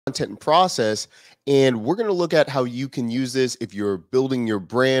content process. And we're going to look at how you can use this if you're building your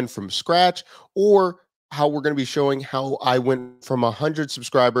brand from scratch, or how we're going to be showing how I went from 100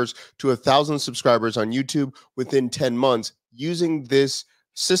 subscribers to 1,000 subscribers on YouTube within 10 months using this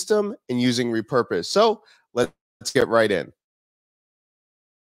system and using Repurpose. So let's get right in.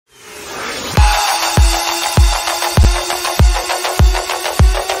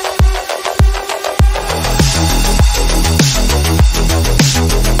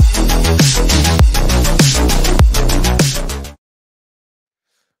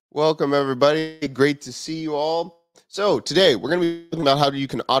 Welcome, everybody. Great to see you all. So today we're going to be talking about how you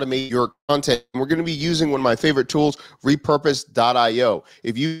can automate your content. We're going to be using one of my favorite tools, Repurpose.io.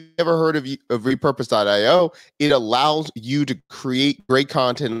 If you've ever heard of Repurpose.io, it allows you to create great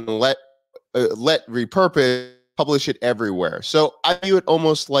content and let Repurpose publish it everywhere. So I view it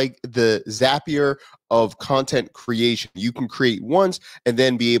almost like the Zapier of content creation. You can create once and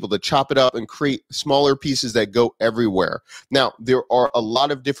then be able to chop it up and create smaller pieces that go everywhere. Now, there are a lot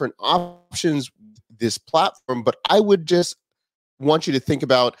of different options with this platform, but I would just want you to think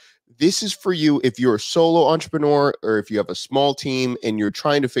about, this is for you if you're a solo entrepreneur or if you have a small team and you're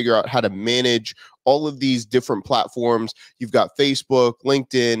trying to figure out how to manage all of these different platforms. You've got Facebook,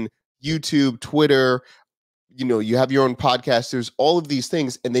 LinkedIn, YouTube, Twitter, you have your own podcast, there's all of these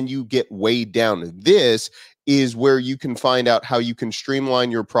things, and then you get weighed down. This is where you can find out how you can streamline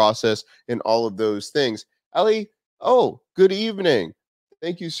your process and all of those things. Ali, good evening.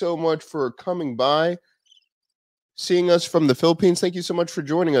 Thank you so much for coming by, seeing us from the Philippines. Thank you so much for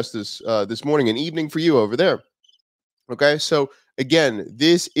joining us this morning and evening for you over there. Okay, so again,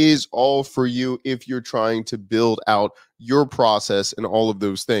 this is all for you if you're trying to build out your process and all of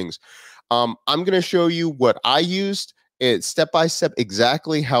those things. I'm going to show you what I used. It's step by step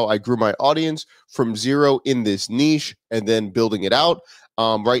exactly how I grew my audience from zero in this niche and then building it out.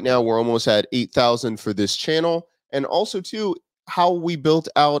 Right now, we're almost at 8,000 for this channel. And also, too, how we built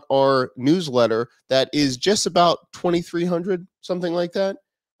out our newsletter that is just about 2,300, something like that.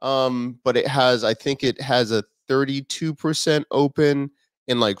 But I think it has a 32% open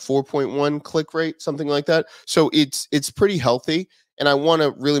and like 4.1 click rate, something like that. So it's pretty healthy. And I want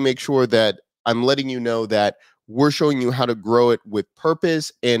to really make sure that I'm letting you know that we're showing you how to grow it with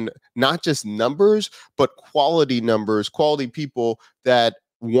purpose and not just numbers, but quality numbers, quality people that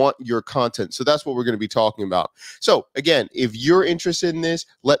want your content. So that's what we're going to be talking about. So again, if you're interested in this,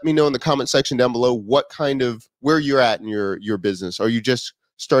 let me know in the comment section down below where you're at in your business. Are you just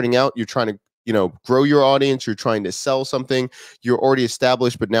starting out? You're trying to grow your audience, you're trying to sell something, you're already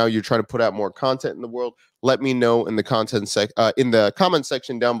established, but now you're trying to put out more content in the world. Let me know in the in the comment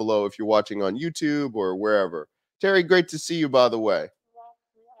section down below if you're watching on YouTube or wherever. Terry, great to see you, by the way.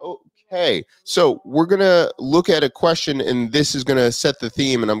 Okay, so we're going to look at a question, and this is going to set the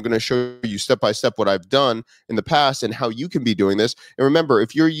theme, and I'm going to show you step by step what I've done in the past and how you can be doing this. And remember,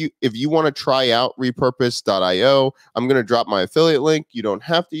 if you want to try out Repurpose.io, I'm going to drop my affiliate link. You don't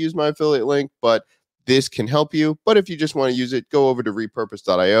have to use my affiliate link, but this can help you. But if you just want to use it, go over to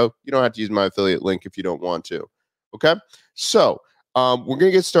Repurpose.io. You don't have to use my affiliate link if you don't want to. Okay, so we're going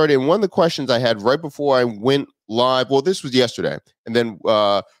to get started. And one of the questions I had right before I went live, well, this was yesterday, and then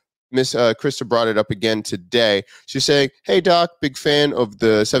Miss Krista brought it up again today. She's saying, "Hey Doc, big fan of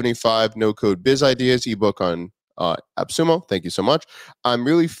the 75 No Code Biz Ideas ebook on AppSumo. Thank you so much. I'm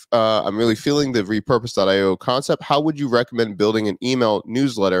really feeling the Repurpose.io concept. How would you recommend building an email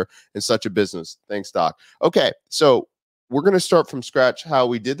newsletter in such a business? Thanks, Doc." Okay, so we're going to start from scratch how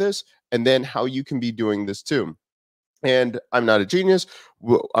we did this, and then how you can be doing this too. And I'm not a genius.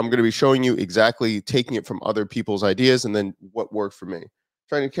 I'm going to be showing you exactly taking it from other people's ideas and then what worked for me.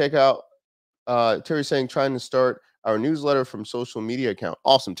 Trying to check out, Terry saying, trying to start our newsletter from social media account.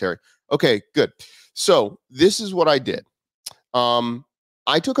 Awesome, Terry. Okay, good. So this is what I did.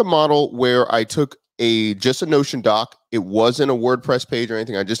 I took a model where I took just a Notion doc. It wasn't a WordPress page or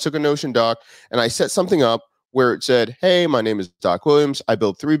anything. I just took a Notion doc and I set something up where it said, "Hey, my name is Doc Williams. I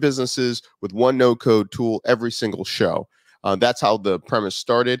build 3 businesses with 1 no-code tool every single show." That's how the premise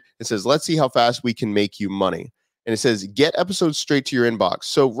started. It says, "Let's see how fast we can make you money." And it says, "Get episodes straight to your inbox."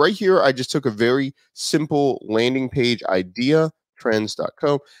 So right here, I just took a very simple landing page idea,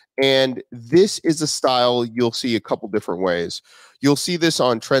 trends.co. And this is a style you'll see a couple different ways. You'll see this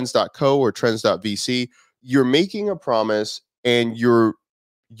on trends.co or trends.vc. You're making a promise and you're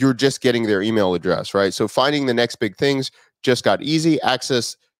just getting their email address, right? So finding the next big things just got easy.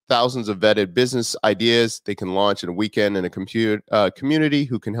 Access thousands of vetted business ideas they can launch in a weekend, and a community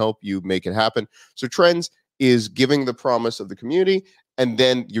who can help you make it happen. So Trends is giving the promise of the community, and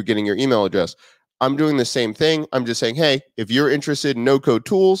then you're getting your email address. I'm doing the same thing. I'm just saying, hey, if you're interested in no-code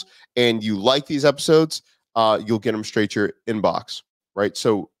tools and you like these episodes, you'll get them straight to your inbox, right?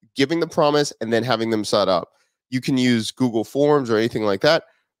 So giving the promise and then having them set up. You can use Google Forms or anything like that.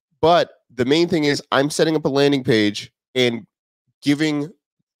 But the main thing is I'm setting up a landing page and giving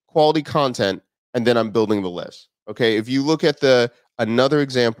quality content, and then I'm building the list. Okay. If you look at another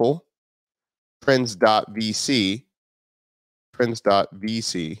example, trends.vc,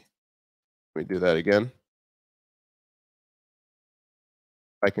 let me do that again.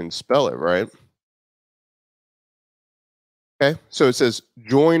 I can spell it right. Okay, so it says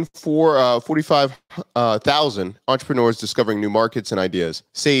join 45,000 entrepreneurs discovering new markets and ideas.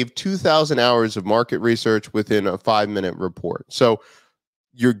 Save 2,000 hours of market research within a 5-minute report. So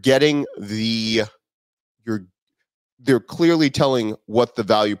you're getting they're clearly telling what the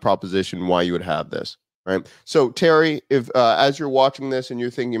value proposition, why you would have this, right? So Terry, if as you're watching this and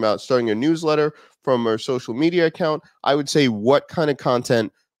you're thinking about starting a newsletter from a social media account, I would say what kind of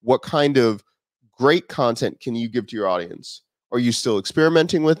content, what kind of great content can you give to your audience? Are you still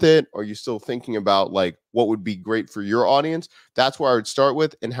experimenting with it? Are you still thinking about like what would be great for your audience? That's where I would start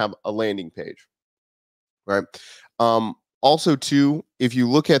with and have a landing page, right? Also, too, if you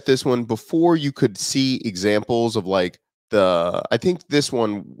look at this one before, you could see examples of like I think this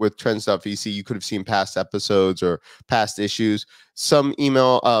one with trends.vc, you could have seen past episodes or past issues. Some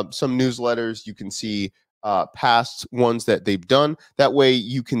some newsletters, you can see past ones that they've done. That way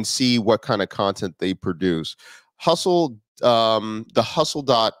you can see what kind of content they produce. The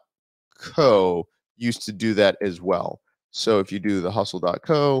hustle.co used to do that as well. So if you do the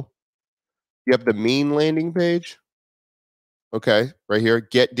hustle.co, you have the main landing page. Okay, right here.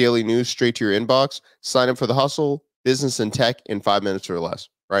 Get daily news straight to your inbox. Sign up for the hustle, business and tech in 5 minutes or less,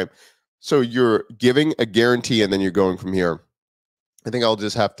 right? So you're giving a guarantee and then you're going from here. I think I'll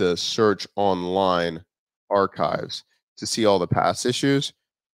just have to search online archives to see all the past issues.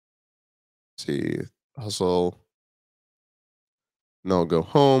 See, hustle. No, go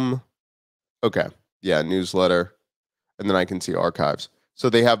home. Okay, yeah, newsletter. And then I can see archives. So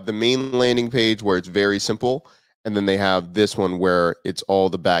they have the main landing page where it's very simple. And then they have this one where it's all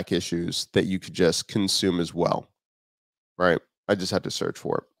the back issues that you could just consume as well, right? I just had to search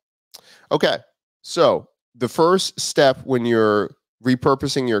for it. Okay, so the first step when you're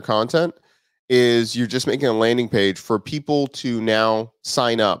repurposing your content is you're just making a landing page for people to now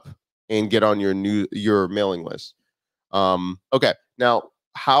sign up and get on your mailing list. Okay, now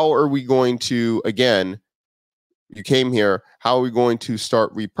how are we going to, again, you came here, how are we going to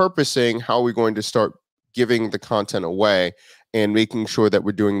start repurposing? How are we going to start giving the content away and making sure that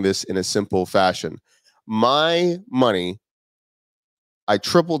we're doing this in a simple fashion? My money, I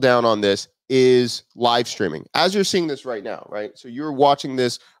triple down on this, is live streaming. As you're seeing this right now, right? So you're watching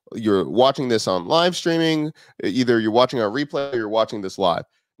this on live streaming. Either you're watching a replay or you're watching this live.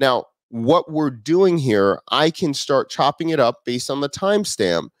 Now, what we're doing here, I can start chopping it up based on the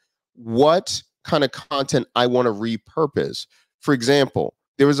timestamp, what kind of content I want to repurpose. For example,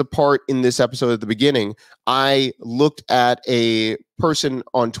 there was a part in this episode at the beginning, I looked at a person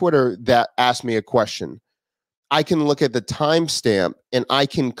on Twitter that asked me a question. I can look at the timestamp and I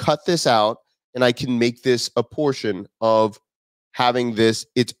can cut this out and I can make this a portion of having this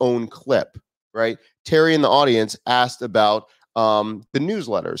its own clip, right? Terry in the audience asked about the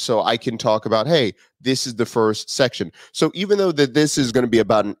newsletter. So I can talk about, hey, this is the first section. So even though that this is going to be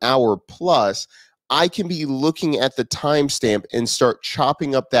about an hour plus, I can be looking at the timestamp and start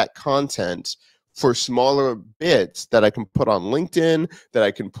chopping up that content for smaller bits that I can put on LinkedIn, that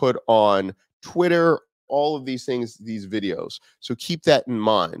I can put on Twitter, all of these things, these videos. So keep that in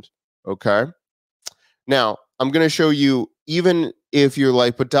mind, okay? Now, I'm going to show you, even if you're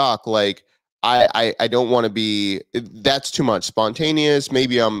like, but Doc, like, I don't want to be, that's too much spontaneous.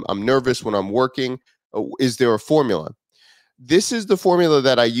 Maybe I'm nervous when I'm working. Is there a formula? This is the formula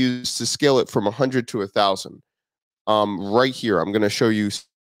that I use to scale it from 100 to 1,000. Right here, I'm going to show you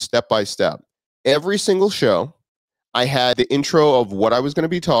step by step. Every single show, I had the intro of what I was going to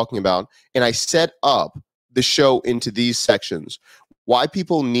be talking about, and I set up the show into these sections. Why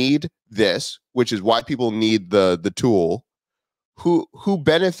people need this, which is why people need the tool, who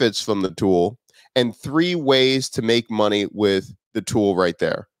benefits from the tool, and 3 ways to make money with the tool right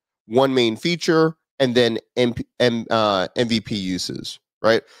there. 1 main feature, and then MVP uses,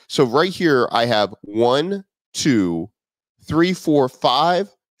 right? So right here, I have 1, 2, 3, 4,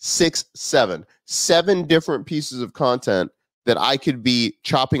 5, 6, 7. 7 different pieces of content that I could be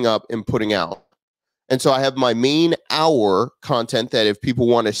chopping up and putting out. And so I have my main hour content that if people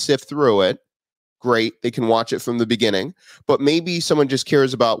want to sift through it, great. They can watch it from the beginning. But maybe someone just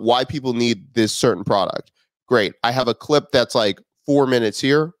cares about why people need this certain product. Great. I have a clip that's like 4 minutes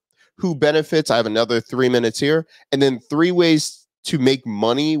here. Who benefits? I have another 3 minutes here. And then 3 ways to make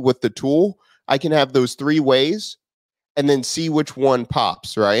money with the tool. I can have those 3 ways and then see which one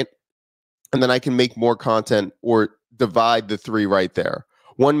pops, right? And then I can make more content or divide the 3 right there.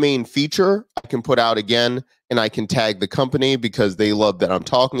 One main feature I can put out again, and I can tag the company because they love that I'm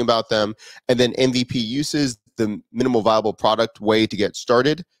talking about them. And then MVP uses, the minimal viable product way to get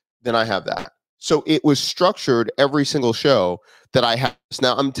started. Then I have that. So it was structured every single show that I have.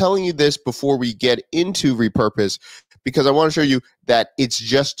 Now I'm telling you this before we get into repurpose because I want to show you that it's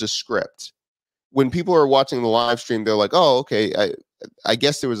just a script. When people are watching the live stream, they're like, "Oh, okay. I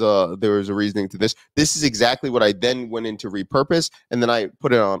guess there was a reasoning to this." This is exactly what I then went into repurpose, and then I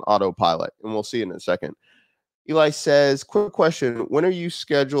put it on autopilot, and we'll see in a second. Eli says, "Quick question: when are you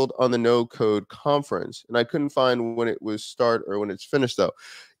scheduled on the No Code conference?" And I couldn't find when it was start or when it's finished though.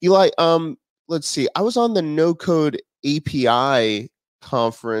 Eli, let's see. I was on the No Code API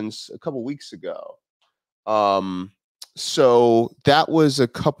conference a couple weeks ago. So that was a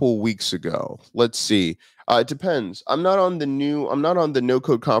couple weeks ago. Let's see. It depends. I'm not on the no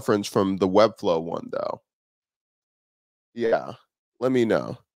code conference from the Webflow one though. Yeah. Let me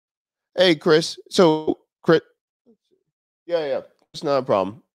know. Hey Chris. So Chris. Yeah. It's not a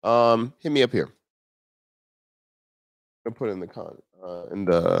problem. Hit me up here. I'll put it in the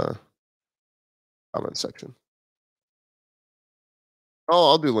comment section.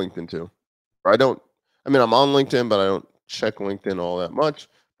 Oh, I'll do LinkedIn too. I mean, I'm on LinkedIn, but I don't check LinkedIn all that much.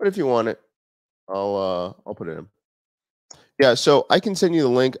 But if you want it, I'll put it in. Yeah, so I can send you the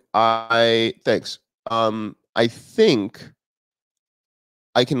link. Thanks. I think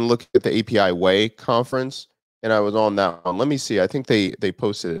I can look at the API Way conference, and I was on that one. Let me see. I think they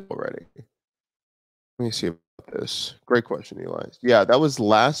posted it already. Let me see about this. Great question, Eli. Yeah, that was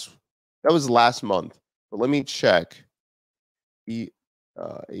last month. But let me check the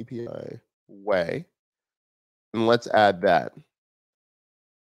API Way, and let's add that.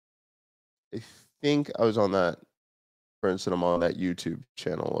 I think I was on that. For instance, I'm on that YouTube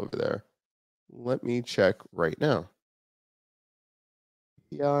channel over there. Let me check right now.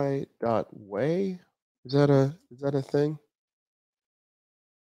 API.way? Is that a thing?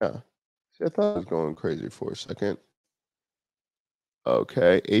 Yeah. See, I thought I was going crazy for a second.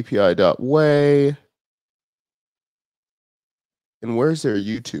 Okay, API.way. And where's their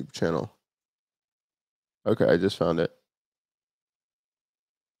YouTube channel? Okay, I just found it.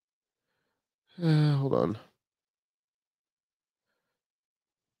 Hold on.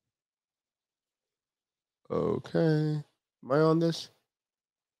 Okay. Am I on this?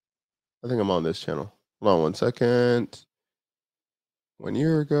 I think I'm on this channel. Hold on 1 second. 1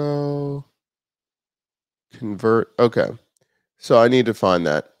 year ago. Convert. Okay. So I need to find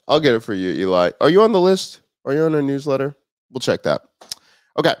that. I'll get it for you, Eli. Are you on the list? Are you on our newsletter? We'll check that.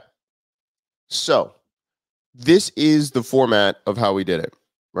 Okay. So this is the format of how we did it,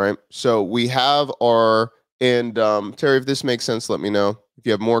 right? So we have and Terry, if this makes sense, let me know. If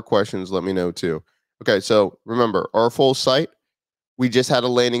you have more questions, let me know too. Okay, so remember, our full site, we just had a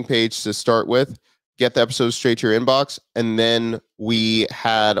landing page to start with, get the episode straight to your inbox, and then we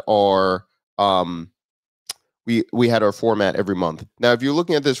had our we had our format every month. Now, if you're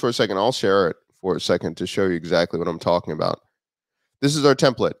looking at this for a second, I'll share it for a second to show you exactly what I'm talking about. This is our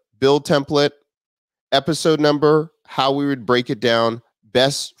template. Build template, episode number, how we would break it down,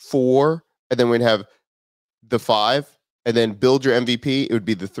 best 4, and then we'd have the 5, and then build your MVP. It would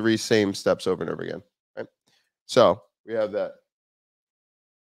be the 3 same steps over and over again. Right? So we have that.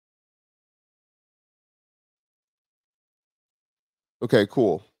 Okay,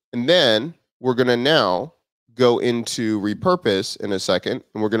 cool. And then we're going to now go into repurpose in a second,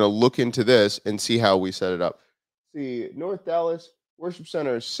 and we're going to look into this and see how we set it up. See, North Dallas Worship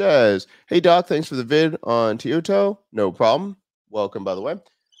Center says, "Hey Doc, thanks for the vid on Tioto. No problem. Welcome, by the way.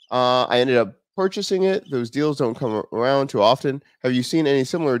 I ended up purchasing it. Those deals don't come around too often. Have you seen any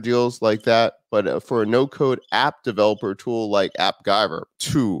similar deals like that, but for a no-code app developer tool like AppGyver?"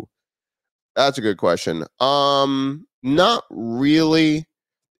 That's a good question. Not really.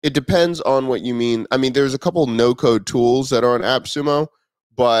 It depends on what you mean. I mean, there's a couple no-code tools that are on AppSumo,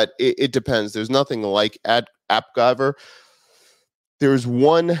 but it depends. There's nothing like AppGyver. There's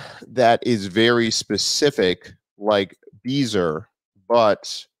one that is very specific, like Beezer,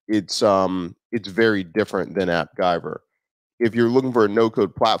 but it's very different than AppGyver. If you're looking for a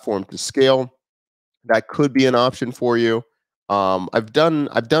no-code platform to scale, that could be an option for you. I've done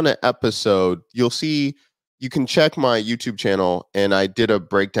an episode. You'll see you can check my YouTube channel, and I did a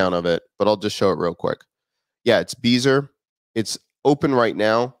breakdown of it, but I'll just show it real quick. Yeah, it's Beezer. It's open right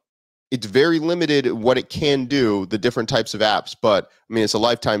now. It's very limited what it can do, the different types of apps, but I mean, it's a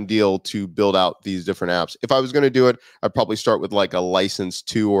lifetime deal to build out these different apps. If I was going to do it, I'd probably start with like a license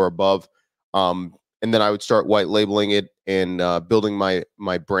 2 or above. And then I would start white labeling it and building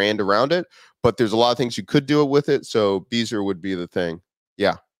my brand around it. But there's a lot of things you could do it with it. So Beezer would be the thing.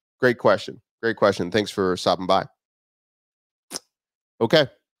 Yeah. Great question. Great question. Thanks for stopping by. Okay,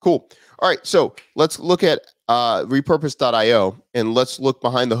 cool. All right, so let's look at repurpose.io, and let's look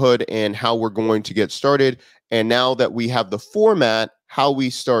behind the hood and how we're going to get started. And now that we have the format, how we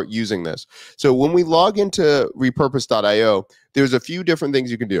start using this. So when we log into repurpose.io, there's a few different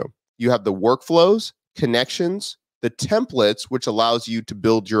things you can do. You have the workflows, connections, the templates, which allows you to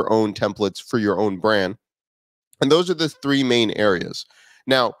build your own templates for your own brand. And those are the three main areas.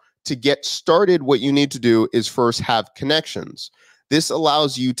 Now, to get started, what you need to do is first have connections. This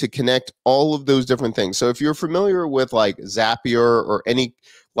allows you to connect all of those different things. So if you're familiar with like Zapier or any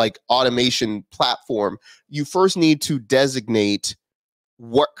like automation platform, you first need to designate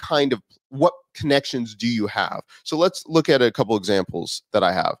what connections do you have. So let's look at a couple examples that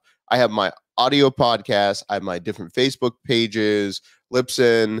I have. I have my audio podcast, I have my different Facebook pages,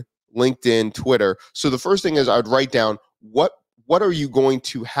 Libsyn, LinkedIn, Twitter. So the first thing is I'd write down what are you going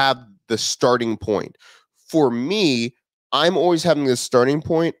to have the starting point. For me, I'm always having this starting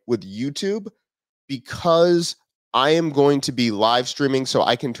point with YouTube because I am going to be live streaming, so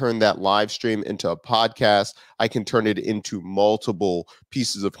I can turn that live stream into a podcast. I can turn it into multiple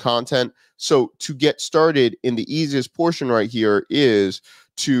pieces of content. So to get started, in the easiest portion right here is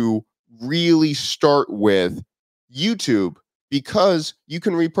to really start with YouTube, because you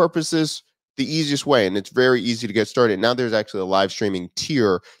can repurpose this the easiest way, and it's very easy to get started. Now there's actually a live streaming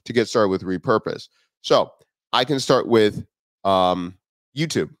tier to get started with repurpose. So I can start with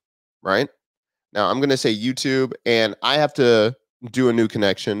YouTube, right? Now I'm going to say YouTube, and I have to do a new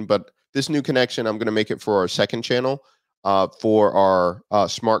connection, but this new connection, I'm going to make it for our second channel, for our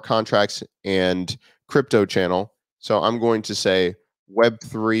smart contracts and crypto channel. So I'm going to say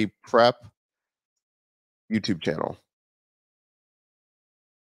Web3 Prep YouTube channel.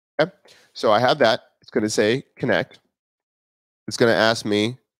 Okay. So I have that. It's going to say connect. It's going to ask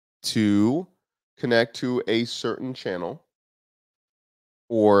me to connect to a certain channel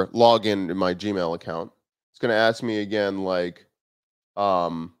or log in to my Gmail account. It's going to ask me again, like,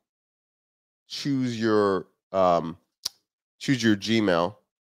 choose your Gmail.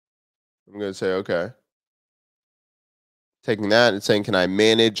 I'm going to say, okay. Taking that and saying, can I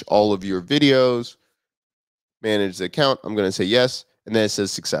manage all of your videos? Manage the account. I'm going to say yes. And then it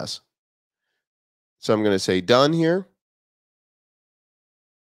says success. So I'm going to say done here.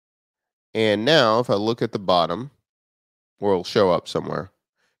 And now if I look at the bottom, or it'll show up somewhere.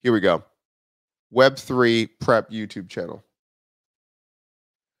 Here we go. Web3 Prep YouTube channel.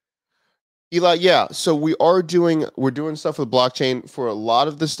 Eli, yeah. So we're doing stuff with blockchain. For a lot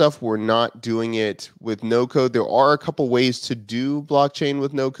of the stuff, we're not doing it with no code. There are a couple ways to do blockchain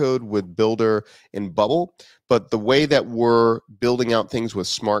with no code with Builder and Bubble, but the way that we're building out things with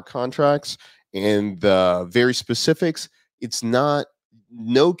smart contracts and the very specifics, it's not,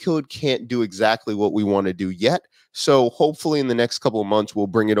 no code can't do exactly what we want to do yet. So hopefully in the next couple of months, we'll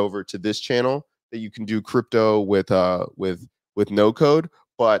bring it over to this channel that you can do crypto with no code.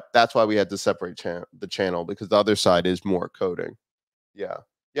 But that's why we had to separate the channel, because the other side is more coding. Yeah.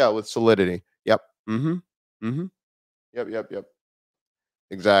 Yeah, with Solidity. Yep. Yep.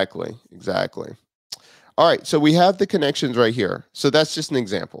 Exactly. All right. So we have the connections right here. So that's just an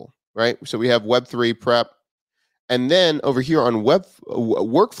example, right? So we have Web3 Prep. And then over here on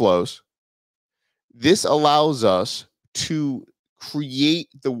workflows, this allows us to create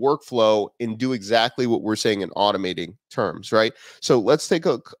the workflow and do exactly what we're saying in automating terms, right? So let's take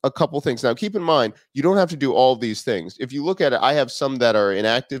a couple things. Now, keep in mind, you don't have to do all of these things. If you look at it, I have some that are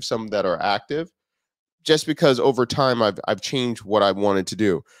inactive, some that are active, just because over time I've changed what I wanted to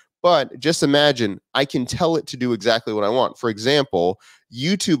do. But just imagine, I can tell it to do exactly what I want. For example,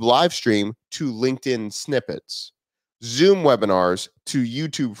 YouTube live stream to LinkedIn snippets, Zoom webinars to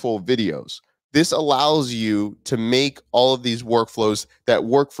YouTube full videos. This allows you to make all of these workflows that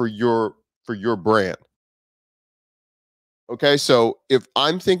work for your brand. Okay, so if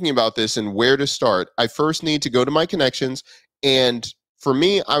I'm thinking about this and where to start, I first need to go to my connections. And for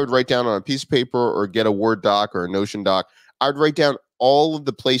me, I would write down on a piece of paper or get a Word doc or a Notion doc. I would write down all of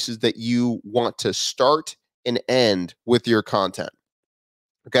the places that you want to start and end with your content.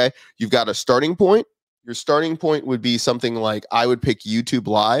 Okay, you've got a starting point. Your starting point would be something like, I would pick YouTube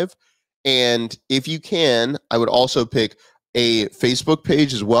Live, And if you can, I would also pick a Facebook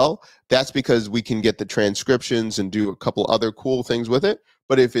page as well. That's because we can get the transcriptions and do a couple other cool things with it.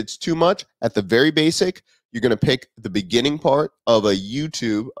 But if it's too much, at the very basic, you're going to pick the beginning part of a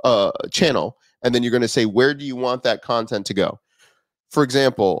YouTube channel, and then you're going to say, where do you want that content to go? For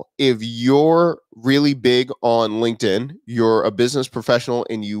example, if you're really big on LinkedIn, you're a business professional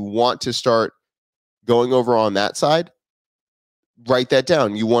and you want to start going over on that side, write that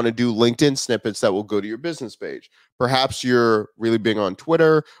down. You want to do LinkedIn snippets that will go to your business page. Perhaps you're really big on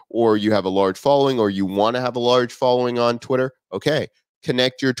Twitter, or you have a large following, or you want to have a large following on Twitter. Okay,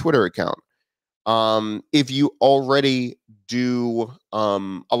 connect your Twitter account. If you already do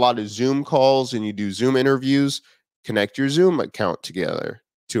a lot of Zoom calls and you do Zoom interviews, connect your Zoom account together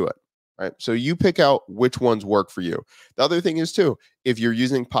to it. Right. So you pick out which ones work for you. The other thing is too, if you're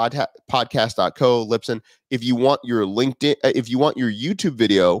using podcast.co, Libsyn, if you want your LinkedIn, if you want your YouTube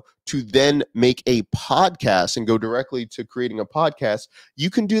video to then make a podcast and go directly to creating a podcast, you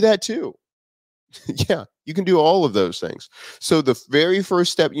can do that too. Yeah, you can do all of those things. So the very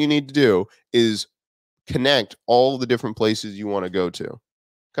first step you need to do is connect all the different places you want to go to.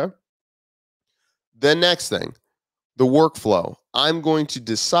 Okay. The next thing, the workflow. I'm going to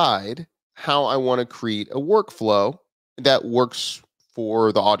decide how I want to create a workflow that works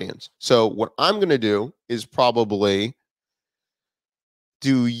for the audience. So what I'm going to do is probably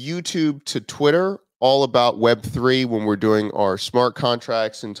do YouTube to Twitter, all about Web3 when we're doing our smart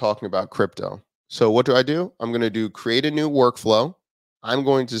contracts and talking about crypto. So what do? I'm going to do create a new workflow. I'm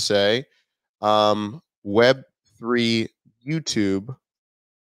going to say Web3 YouTube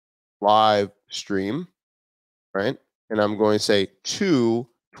live stream, right? And I'm going to say to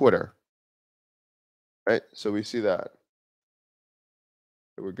Twitter, right? So we see that.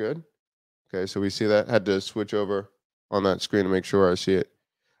 We're good. Okay, so we see that. Had to switch over on that screen to make sure I see it.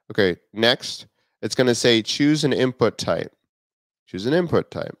 Okay, next, it's going to say choose an input type. Choose an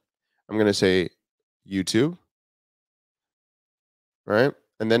input type. I'm going to say YouTube, right?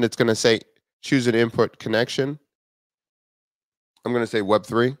 And then it's going to say choose an input connection. I'm going to say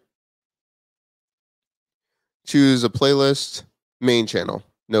Web3. Choose a playlist, main channel,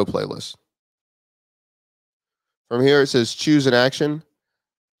 no playlist. From here, it says choose an action.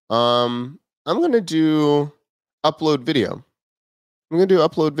 I'm going to do upload video. I'm going to do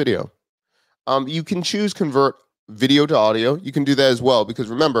upload video. You can choose convert video to audio. You can do that as well, because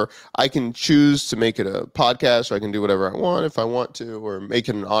remember, I can choose to make it a podcast, or I can do whatever I want if I want to, or make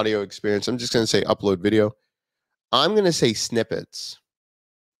it an audio experience. I'm just going to say upload video. I'm going to say snippets.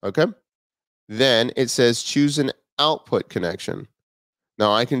 Okay. Then it says choose an output connection.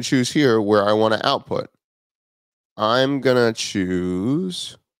 Now I can choose here where I want to output. I'm going to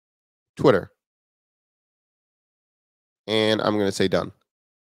choose Twitter. And I'm going to say done.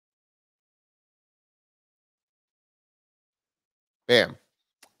 Bam.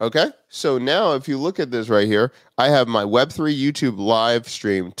 Okay. So now if you look at this right here, I have my Web3 YouTube live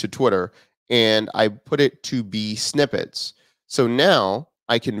stream to Twitter, and I put it to be snippets. So now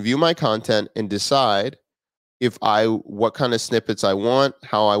I can view my content and decide what kind of snippets I want,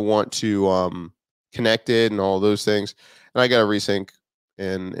 how I want to connect it, and all those things. And I got to resync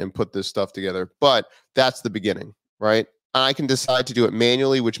and put this stuff together. But that's the beginning, right? I can decide to do it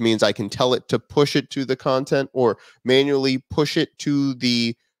manually, which means I can tell it to push it to the content, or manually push it to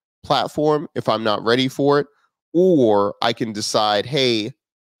the platform if I'm not ready for it. Or I can decide, hey,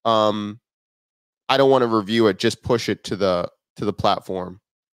 I don't want to review it, just push it to the platform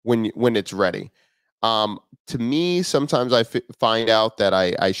when it's ready. To me, sometimes I find out that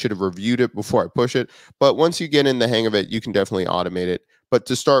I should have reviewed it before I push it. But once you get in the hang of it, you can definitely automate it. But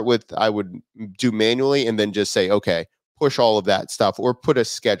to start with, I would do manually and then just say, okay, push all of that stuff, or put a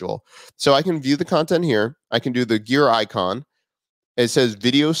schedule. So I can view the content here. I can do the gear icon. It says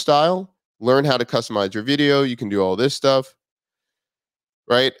video style, learn how to customize your video. You can do all this stuff,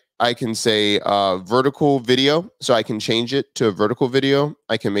 right? I can say vertical video. So I can change it to a vertical video.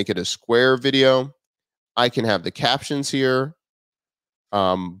 I can make it a square video. I can have the captions here,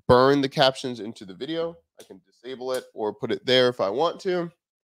 burn the captions into the video. I can disable it or put it there if I want to.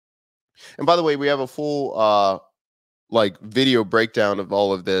 And by the way, we have a full video breakdown of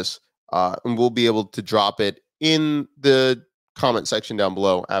all of this, and we'll be able to drop it in the comment section down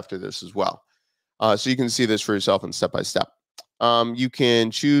below after this as well. So you can see this for yourself and step by step. You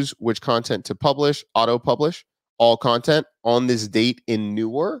can choose which content to publish, auto publish all content on this date in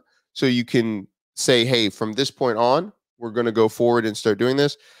newer. So you can say, hey, from this point on, we're going to go forward and start doing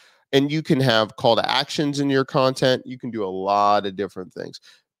this. And you can have call to actions in your content. You can do a lot of different things.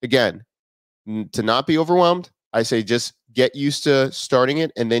 Again, to not be overwhelmed, I say just get used to starting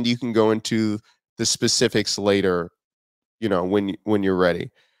it, and then you can go into the specifics later, when you're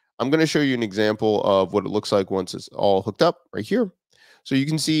ready. I'm going to show you an example of what it looks like once it's all hooked up right here. So you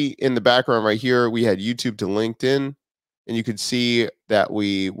can see in the background right here, we had YouTube to LinkedIn, and you could see that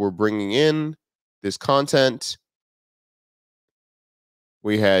we were bringing in this content.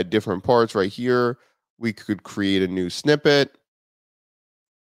 We had different parts right here. We could create a new snippet.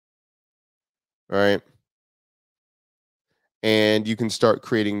 All right. And you can start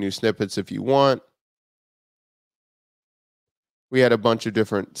creating new snippets if you want. We had a bunch of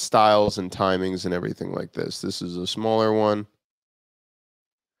different styles and timings and everything like this. This is a smaller one.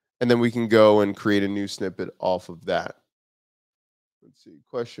 And then we can go and create a new snippet off of that. Let's see,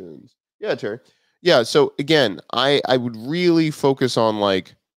 questions. Yeah, Terry. Yeah, so again, I would really focus on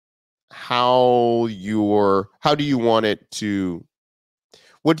like how do you want it to,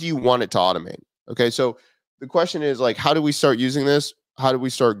 what do you want it to automate? Okay, so the question is like, how do we start using this? How do we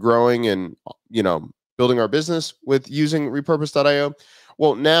start growing and building our business with using repurpose.io?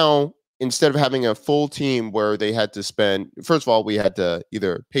 Well, now instead of having a full team where they had to spend, first of all, we had to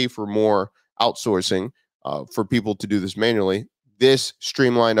either pay for more outsourcing for people to do this manually. This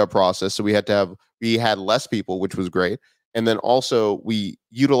streamlined our process, so we had less people, which was great, and then also we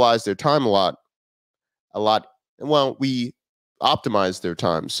utilized their time a lot. Well, we optimized their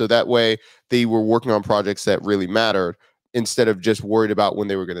time so that way they were working on projects that really mattered instead of just worried about when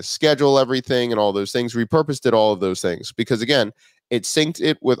they were going to schedule everything and all those things. Repurposed did all of those things because again, it synced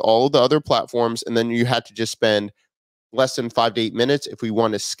it with all of the other platforms, and then you had to just spend less than 5 to 8 minutes if we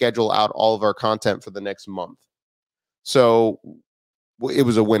want to schedule out all of our content for the next month. So it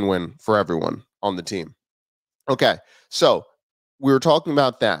was a win-win for everyone on the team. Okay, so we were talking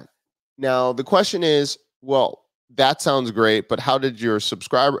about that. Now the question is, well, that sounds great, but how did your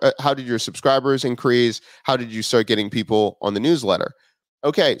subscribers increase? How did you start getting people on the newsletter?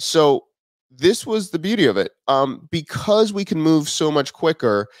 Okay, so this was the beauty of it. Because we can move so much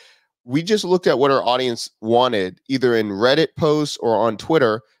quicker, we just looked at what our audience wanted, either in Reddit posts or on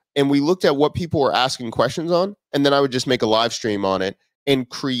Twitter, and we looked at what people were asking questions on, and then I would just make a live stream on it and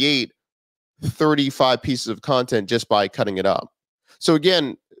create 35 pieces of content just by cutting it up. So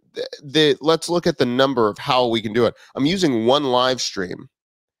again, let's look at the number of how we can do it. I'm using one live stream,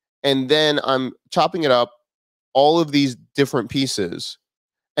 and then I'm chopping it up, all of these different pieces,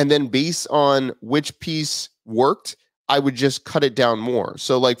 and then based on which piece worked, I would just cut it down more.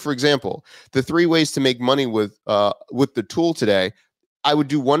 So like, for example, the 3 ways to make money with the tool today, I would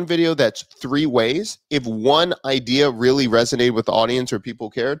do one video that's 3 ways. If one idea really resonated with the audience or people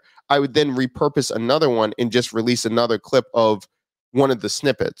cared, I would then repurpose another one and just release another clip of one of the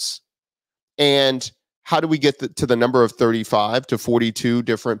snippets. And how do we get to the number of 35 to 42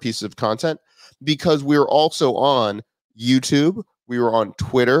 different pieces of content? Because we're also on YouTube, we were on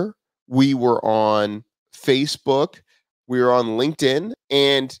Twitter, we were on Facebook, we were on LinkedIn,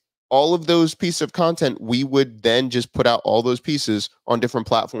 and all of those pieces of content, we would then just put out all those pieces on different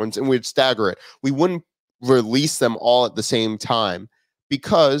platforms and we'd stagger it. We wouldn't release them all at the same time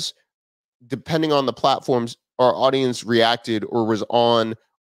because depending on the platforms, our audience reacted or was on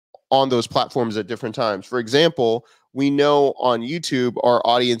those platforms at different times. For example, we know on YouTube, our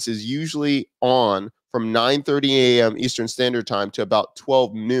audience is usually on from 9:30 a.m. Eastern Standard Time to about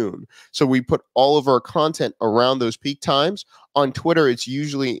 12 noon. So we put all of our content around those peak times. On Twitter, it's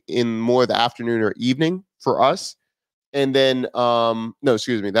usually in more the afternoon or evening for us. And then, no,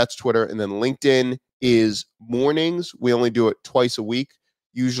 excuse me, that's Twitter. And then LinkedIn is mornings. We only do it twice a week,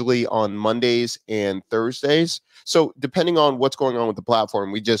 usually on Mondays and Thursdays. So depending on what's going on with the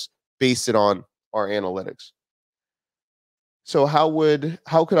platform, we just base it on our analytics. So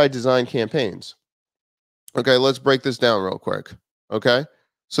how could I design campaigns? Okay, let's break this down real quick. Okay.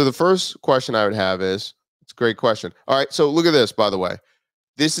 So the first question I would have is, it's a great question. All right. So look at this, by the way.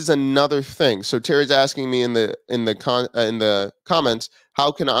 This is another thing. So Terry's asking me in the comments,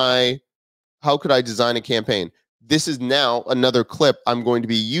 how could I design a campaign? This is now another clip I'm going to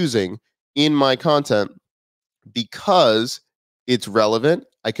be using in my content because it's relevant.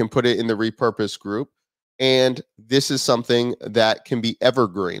 I can put it in the repurpose group, and this is something that can be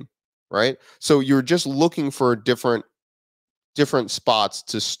evergreen, right? So you're just looking for different spots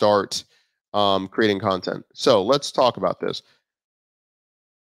to start creating content. So let's talk about this.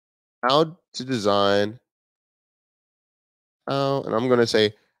 How to design, and I'm going to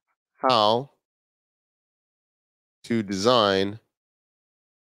say how to design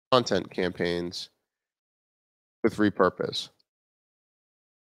content campaigns with repurpose.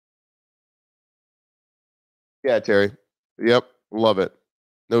 Yeah, Terry. Yep, love it.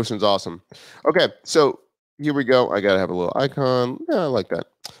 Notion's awesome. Okay, so here we go. I gotta have a little icon. Yeah, I like that.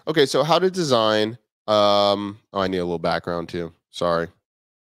 Okay, so how to design. Oh, I need a little background too. Sorry.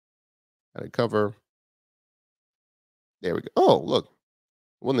 Gotta cover. There we go. Oh, look.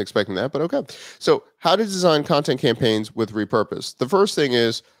 Wasn't expecting that, but okay. So, how to design content campaigns with repurpose. The first thing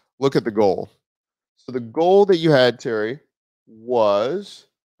is look at the goal. So, the goal that you had, Terry, was,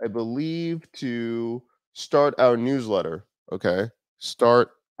 I believe, to start our newsletter. Okay. Start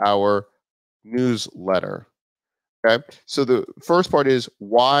our newsletter. Okay. So, the first part is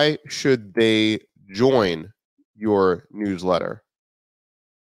why should they join your newsletter?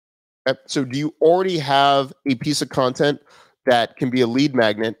 So do you already have a piece of content that can be a lead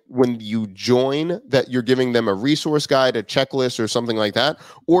magnet when you join, that you're giving them a resource guide, a checklist, or something like that?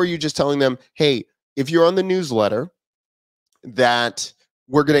 Or are you just telling them, hey, if you're on the newsletter, that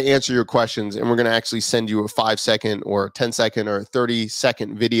we're going to answer your questions and we're going to actually send you a 5 second or 10 second or 30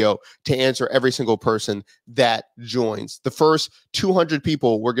 second video to answer every single person that joins. The first 200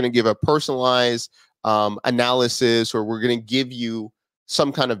 people, we're going to give a personalized analysis, or we're going to give you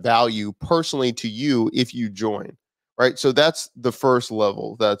some kind of value personally to you if you join. Right. So that's the first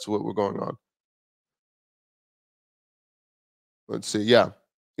level. That's what we're going on. Let's see. Yeah.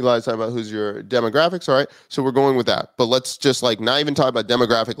 Eli's talking about who's your demographics. All right. So we're going with that. But let's just like not even talk about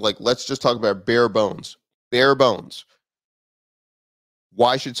demographic. Like, let's just talk about bare bones. Bare bones.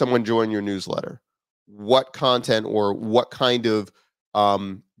 Why should someone join your newsletter? What content or what kind of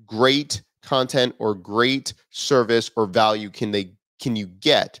great content or great service or value can you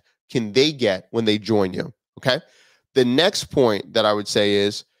get? Can they get when they join you? Okay. The next point that I would say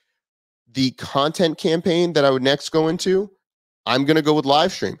is the content campaign that I would next go into. I'm going to go with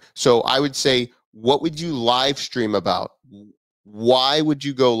live stream. So I would say, what would you live stream about? Why would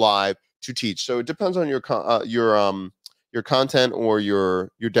you go live to teach? So it depends on your content or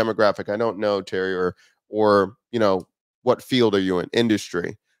your demographic. I don't know, Terry, or what field are you in?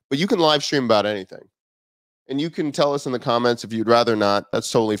 Industry. But you can live stream about anything. And you can tell us in the comments if you'd rather not.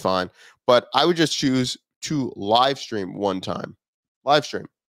 That's totally fine. But I would just choose to live stream one time. Live stream.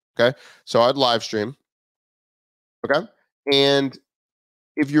 Okay. So I'd live stream. Okay. And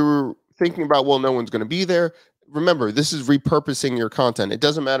if you're thinking about, well, no one's going to be there, remember, this is repurposing your content. It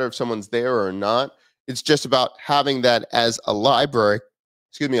doesn't matter if someone's there or not. It's just about having that as a library,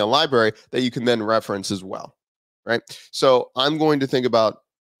 a library that you can then reference as well. Right. So I'm going to think about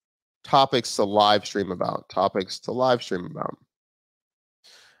topics to live stream about.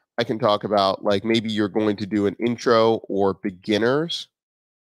 I can talk about, like, maybe you're going to do an intro or beginners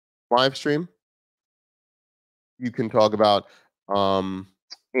live stream. You can talk about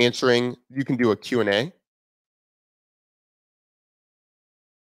answering. You can do a Q&A.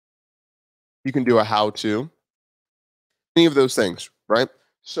 You can do a how-to. Any of those things, right?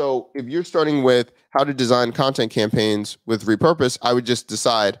 So if you're starting with how to design content campaigns with repurpose, I would just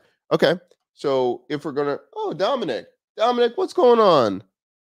decide, okay, so if we're gonna, oh, Dominic, what's going on?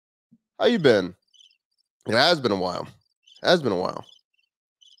 How you been? It has been a while.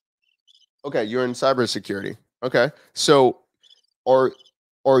 Okay, you're in cybersecurity. Okay, so are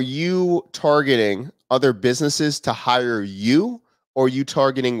are you targeting other businesses to hire you, or are you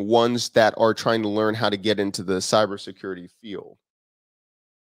targeting ones that are trying to learn how to get into the cybersecurity field?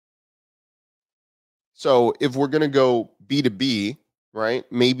 So if we're going to go B2B, right?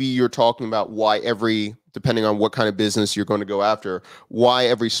 Maybe you're talking about why depending on what kind of business you're going to go after, why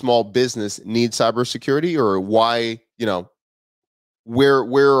every small business needs cybersecurity, or why,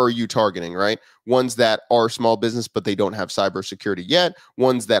 where are you targeting, right? Ones that are small business but they don't have cybersecurity yet,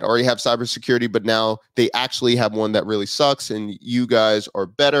 ones that already have cybersecurity but now they actually have one that really sucks and you guys are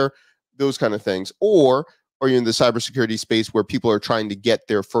better, those kind of things. Or are you in the cybersecurity space where people are trying to get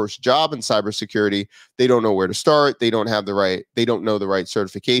their first job in cybersecurity? They don't know where to start, they don't know the right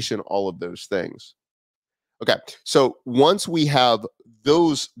certification, all of those things. Okay, so once we have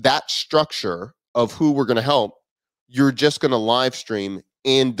that structure of who we're going to help, you're just going to live stream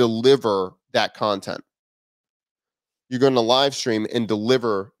and deliver that content. You're going to live stream and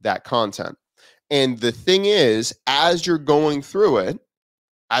deliver that content. And the thing is, as you're going through it,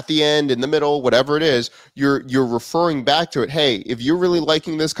 at the end, in the middle, whatever it is, you're referring back to it. Hey, if you're really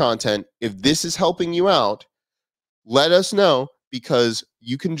liking this content, if this is helping you out, let us know, because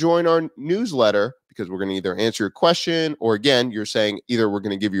you can join our newsletter, because we're going to either answer your question, or again, you're saying either we're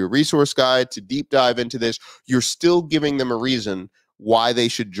going to give you a resource guide to deep dive into this. You're still giving them a reason why they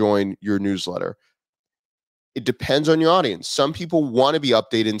should join your newsletter. It depends on your audience. Some people want to be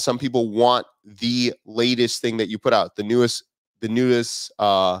updated, and some people want the latest thing that you put out, the newest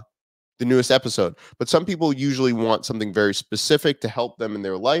episode. But some people usually want something very specific to help them in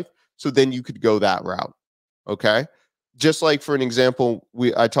their life. So then you could go that route. Okay. Just like for an example,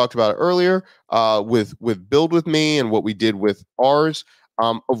 I talked about it earlier with Build With Me and what we did with ours.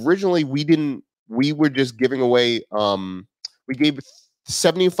 Originally, we were just giving away. We gave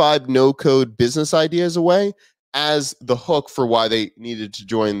 75 no code business ideas away as the hook for why they needed to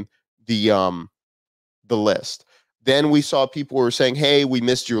join the list. Then we saw people were saying, "Hey, we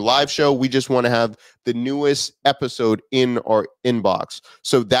missed your live show. We just want to have the newest episode in our inbox."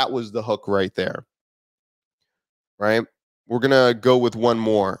 So that was the hook right there, right? We're gonna go with one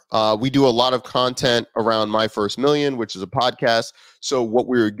more. We do a lot of content around My First Million, which is a podcast. So what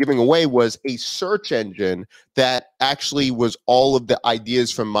we were giving away was a search engine that actually was all of the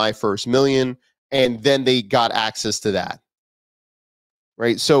ideas from My First Million, and then they got access to that.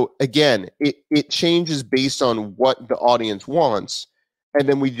 Right. So again, it changes based on what the audience wants. And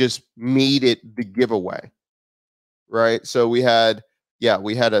then we just made it the giveaway. Right. So we had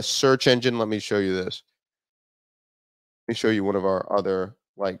a search engine. Let me show you this. Let me show you one of our other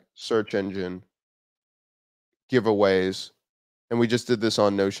like search engine giveaways. And we just did this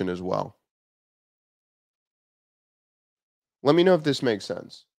on Notion as well. Let me know if this makes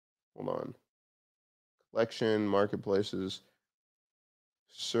sense. Hold on. Collection, marketplaces,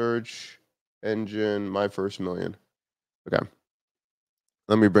 search engine, My First Million. Okay.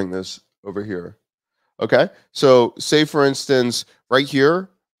 Let me bring this over here. Okay. So say for instance, right here,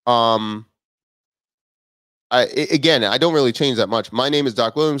 again, I don't really change that much. My name is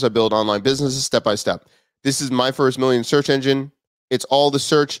Doc Williams. I build online businesses step by step. This is My First Million search engine. It's all the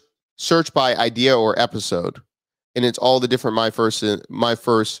search by idea or episode. And it's all the different my first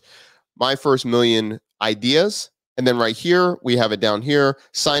million ideas. And then right here, we have it down here.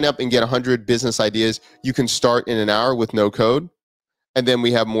 Sign up and get 100 business ideas. You can start in an hour with no code. And then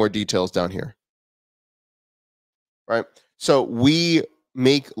we have more details down here. Right? So we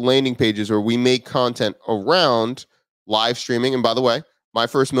make landing pages or we make content around live streaming. And by the way, My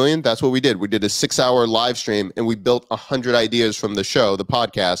First Million, that's what we did. We did a 6-hour live stream and we built 100 ideas from the show, the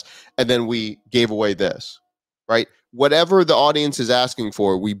podcast, and then we gave away this, right? Whatever the audience is asking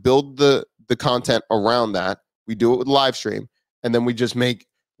for, we build the content around that. We do it with live stream, and then we just make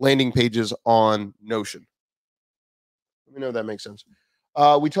landing pages on Notion. Let me know if that makes sense.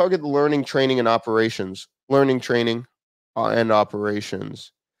 We target learning, training, and operations. Learning, training, and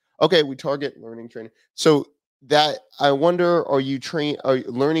operations. Okay, we target learning, training. So that I wonder, are you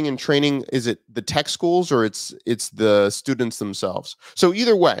learning and training? Is it the tech schools or it's the students themselves? So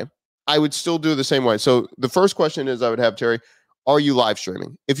either way, I would still do it the same way. So the first question is, I would have Terry, are you live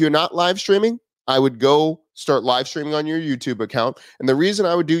streaming? If you're not live streaming, I would go start live streaming on your YouTube account. And the reason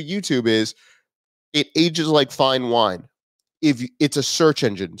I would do YouTube is it ages like fine wine. If it's a search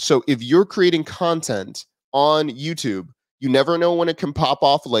engine. So if you're creating content on YouTube, you never know when it can pop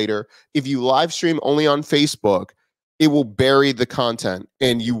off later. If you live stream only on Facebook, it will bury the content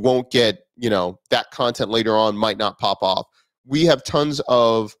and you won't get, that content later on might not pop off. We have tons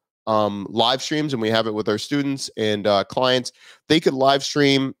of live streams and we have it with our students and clients. They could live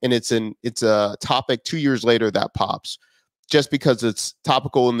stream and it's a topic 2 years later that pops just because it's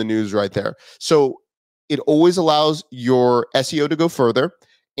topical in the news right there. So it always allows your SEO to go further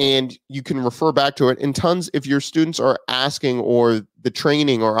and you can refer back to it. And tons, if your students are asking or the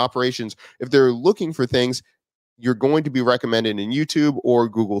training or operations, if they're looking for things, you're going to be recommended in YouTube or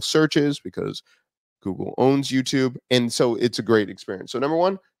Google searches because Google owns YouTube. And so it's a great experience. So number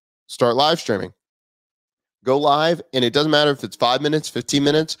one, start live streaming. Go live, and it doesn't matter if it's 5 minutes, 15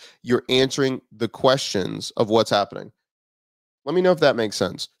 minutes, you're answering the questions of what's happening. Let me know if that makes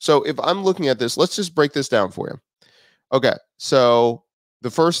sense. So if I'm looking at this, let's just break this down for you. Okay, so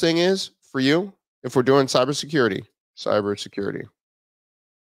the first thing is for you, if we're doing cybersecurity,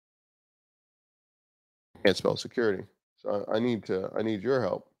 can't spell security. So I need your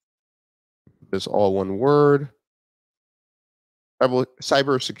help. It's all one word.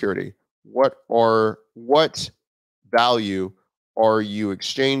 Cybersecurity. What value are you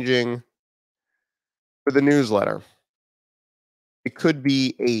exchanging for the newsletter? It could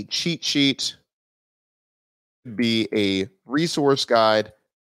be a cheat sheet, could be a resource guide,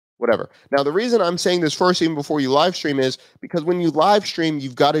 whatever. Now, the reason I'm saying this first, even before you live stream, is because when you live stream,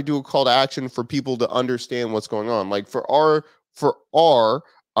 you've got to do a call to action for people to understand what's going on. Like for our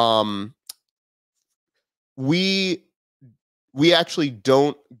we actually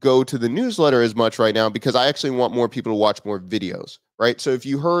don't go to the newsletter as much right now because I actually want more people to watch more videos, right? So if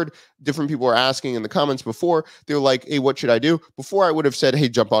you heard different people were asking in the comments before, they were like, hey, what should I do? Before I would have said, hey,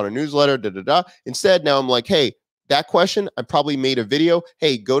 jump on a newsletter, Instead, now I'm like, hey, that question, I probably made a video.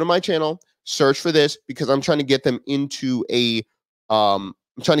 Hey, go to my channel, search for this because I'm trying to get them into a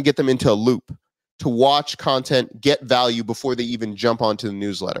loop to watch content, get value before they even jump onto the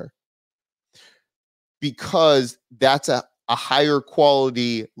newsletter. Because that's a higher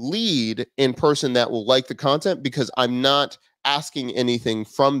quality lead in person that will like the content, because I'm not asking anything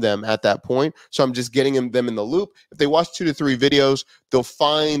from them at that point. So I'm just getting them in the loop. If they watch 2 to 3 videos, they'll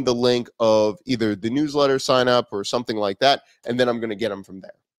find the link of either the newsletter sign up or something like that. And then I'm going to get them from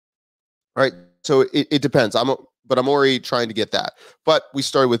there. All right. So it depends. But I'm already trying to get that. But we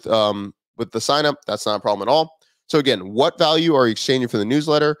started with the sign up. That's not a problem at all. So again, what value are you exchanging for the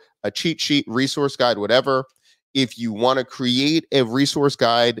newsletter? A cheat sheet, resource guide, whatever. If you want to create a resource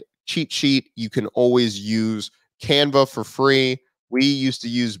guide, cheat sheet, you can always use Canva for free. We used to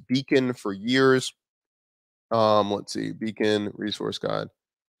use Beacon for years. Let's see, Beacon resource guide,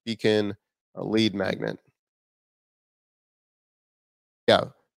 Beacon lead magnet. Yeah,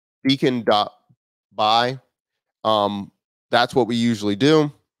 beacon.by. That's what we usually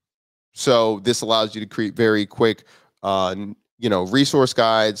do. So this allows you to create very quick, resource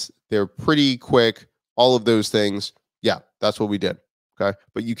guides. They're pretty quick. All of those things. Yeah, that's what we did. Okay.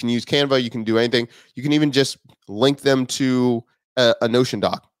 But you can use Canva. You can do anything. You can even just link them to a Notion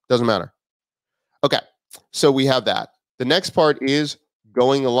doc. Doesn't matter. Okay. So we have that. The next part is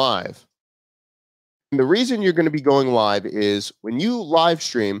going live. And the reason you're going to be going live is when you live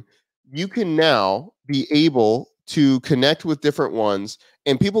stream, you can now be able to connect with different ones,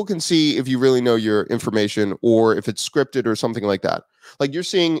 and people can see if you really know your information or if it's scripted or something like that. Like you're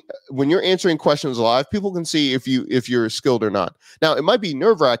seeing when you're answering questions live, people can see if you're skilled or not. Now, it might be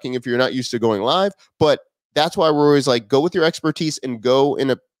nerve-wracking if you're not used to going live, but that's why we're always like, go with your expertise and go in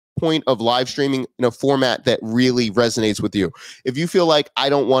a point of live streaming in a format that really resonates with you. If you feel like I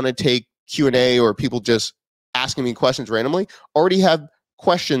don't want to take Q&A or people just asking me questions randomly, already have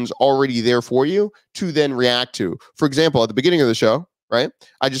questions already there for you to then react to. For example, at the beginning of the show, right?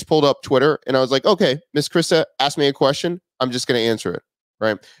 I just pulled up Twitter and I was like, okay, Miss Krista asked me a question. I'm just going to answer it,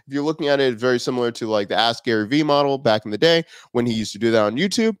 right? If you're looking at it, it's very similar to like the Ask Gary V model back in the day when he used to do that on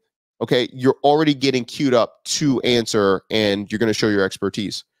YouTube. Okay, you're already getting queued up to answer and you're going to show your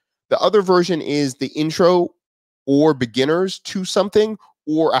expertise. The other version is the intro or beginners to something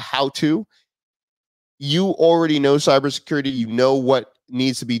or a how-to. You already know cybersecurity. You know what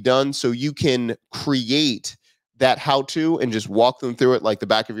needs to be done. So you can create that how-to and just walk them through it like the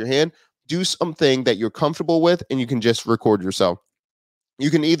back of your hand. Do something that you're comfortable with and you can just record yourself. You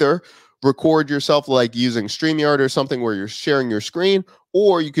can either record yourself like using StreamYard or something where you're sharing your screen,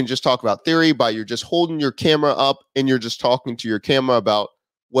 or you can just talk about theory by you're just holding your camera up and you're just talking to your camera about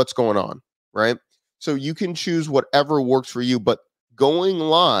what's going on, right? So you can choose whatever works for you, but going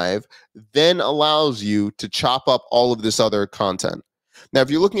live then allows you to chop up all of this other content. Now,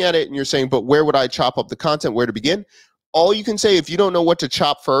 if you're looking at it and you're saying, but where would I chop up the content? Where to begin? All you can say, if you don't know what to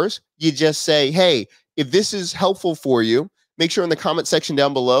chop first, you just say, hey, if this is helpful for you, make sure in the comment section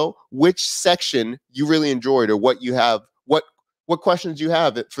down below which section you really enjoyed or what you have, what questions you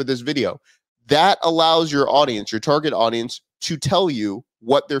have for this video. That allows your audience, your target audience, to tell you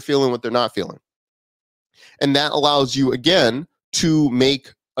what they're feeling, what they're not feeling. And that allows you, again, to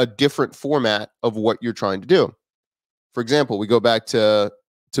make a different format of what you're trying to do. For example, we go back to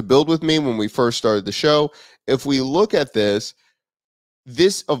Build With Me when we first started the show. If we look at this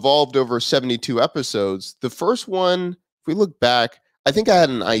evolved over 72 episodes. The first one, if we look back, I think I had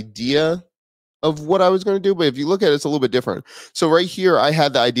an idea of what I was going to do, but if you look at it, it's a little bit different. So right here, I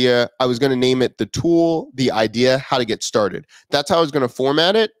had the idea. I was going to name it the tool, the idea, how to get started. That's how I was going to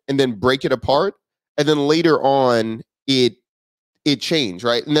format it and then break it apart. And then later on, it changed,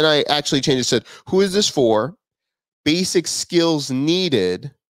 right? And then I actually changed it, said, who is this for? Basic skills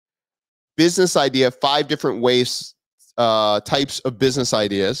needed, business idea, 5 different ways, types of business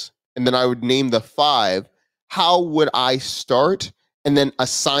ideas. And then I would name the 5. How would I start? And then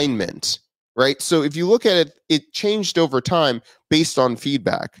assignment, right? So if you look at it, it changed over time based on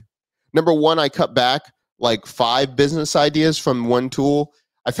feedback. Number 1, I cut back like 5 business ideas from one tool.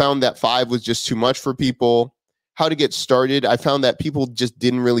 I found that 5 was just too much for people. How to get started. I found that people just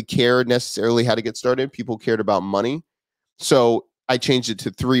didn't really care necessarily how to get started. People cared about money. So I changed it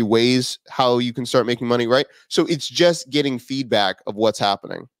to 3 ways how you can start making money, right? So it's just getting feedback of what's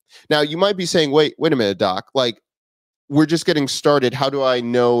happening. Now, you might be saying, wait a minute, Doc, like we're just getting started. How do I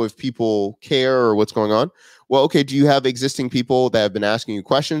know if people care or what's going on? Well, okay, do you have existing people that have been asking you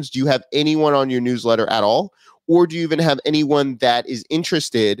questions? Do you have anyone on your newsletter at all? Or do you even have anyone that is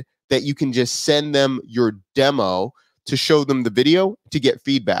interested that you can just send them your demo to show them the video to get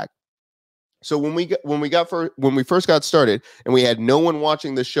feedback? So when we first got started and we had no one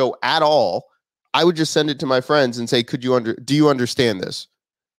watching the show at all, I would just send it to my friends and say, do you understand this?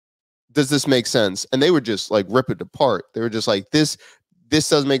 does this make sense? And they would just like rip it apart. They were just like, this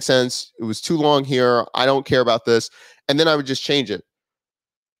doesn't make sense. It was too long here. I don't care about this. And then I would just change it.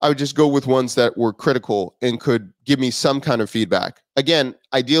 I would just go with ones that were critical and could give me some kind of feedback. Again,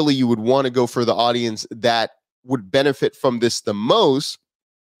 ideally, you would want to go for the audience that would benefit from this the most,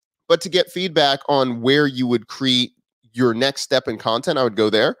 but to get feedback on where you would create your next step in content, I would go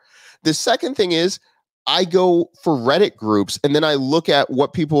there. The second thing is I go for Reddit groups and then I look at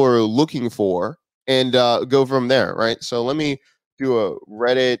what people are looking for and go from there, right? So let me do a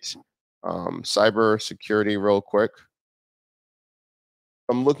Reddit cyber security real quick.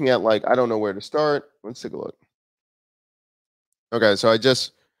 I'm looking at like, I don't know where to start. Let's take a look. Okay, so I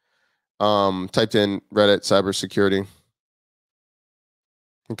just typed in Reddit cybersecurity.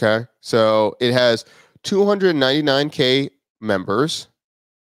 Okay, so it has 299K members.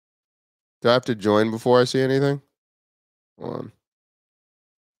 Do I have to join before I see anything? Hold on.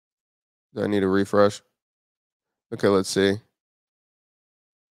 Do I need a refresh? Okay, let's see.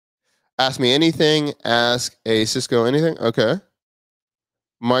 Ask me anything. Ask a Cisco anything. Okay.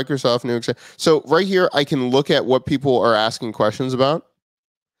 Microsoft new. So right here, I can look at what people are asking questions about.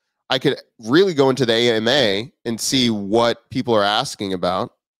 I could really go into the AMA and see what people are asking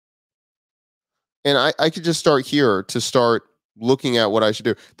about. And I could just start here to start looking at what I should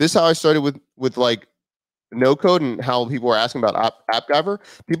do. This is how I started with like no code and how people were asking about AppGyver.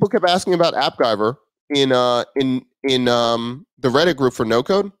 People kept asking about AppGyver in the Reddit group for no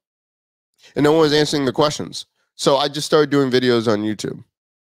code, and no one was answering the questions. So I just started doing videos on YouTube.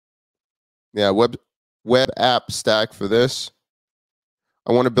 Yeah, web app stack for this.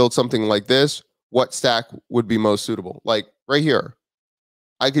 I want to build something like this. What stack would be most suitable? Like right here,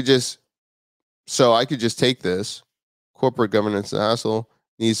 I could just take this. Corporate governance and hassle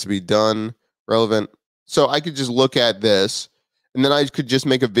needs to be done. Relevant. So I could just look at this, and then I could just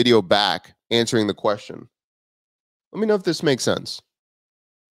make a video back answering the question. Let me know if this makes sense.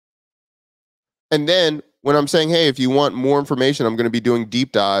 And then when I'm saying, hey, if you want more information, I'm going to be doing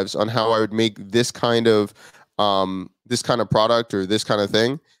deep dives on how I would make this kind of product or this kind of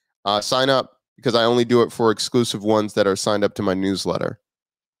thing. Sign up, because I only do it for exclusive ones that are signed up to my newsletter.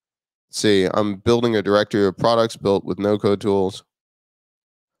 Let's see, I'm building a directory of products built with no-code tools.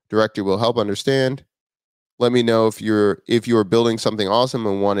 Directory will help understand. Let me know if you're building something awesome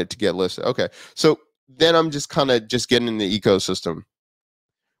and want it to get listed. Okay, so then I'm just kind of just getting in the ecosystem.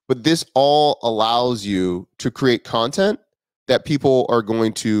 But this all allows you to create content that people are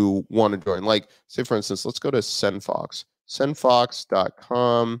going to want to join. Like, say, for instance, let's go to SendFox.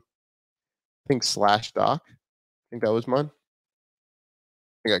 SendFox.com. I think /doc. I think that was mine.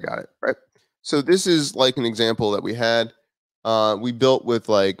 I think I got it, right? So this is like an example that we had. We built with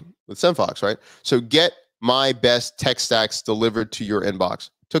SendFox, right? So get my best tech stacks delivered to your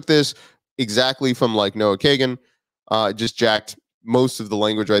inbox. Took this exactly from like Noah Kagan. Just jacked most of the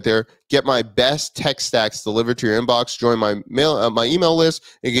language right there. Get my best tech stacks delivered to your inbox. Join my email list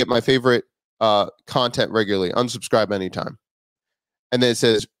and get my favorite content regularly. Unsubscribe anytime. And then it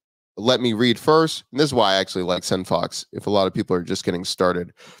says, let me read first. And this is why I actually like SendFox if a lot of people are just getting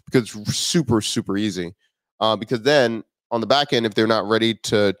started, because it's super, super easy. Because then on the back end, if they're not ready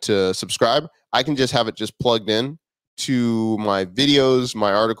to subscribe, I can just have it just plugged in to my videos,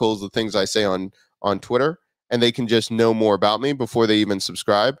 my articles, the things I say on Twitter, and they can just know more about me before they even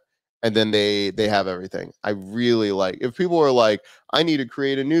subscribe. And then they have everything. I really like, if people are like, I need to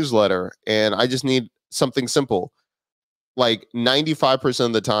create a newsletter and I just need something simple, like 95%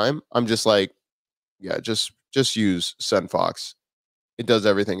 of the time, I'm just like, yeah, just use SendFox. It does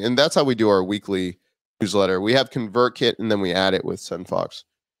everything. And that's how we do our weekly newsletter. We have ConvertKit and then we add it with SendFox.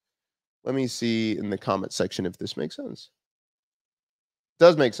 Let me see in the comment section if this makes sense.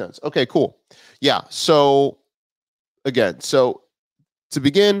 Does make sense. Okay, cool. Yeah. So again, so to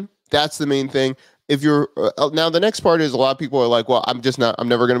begin, that's the main thing. If you're now, the next part is a lot of people are like, well, I'm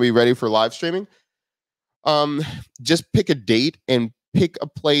never going to be ready for live streaming. Just pick a date and pick a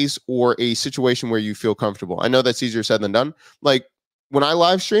place or a situation where you feel comfortable. I know that's easier said than done. Like when I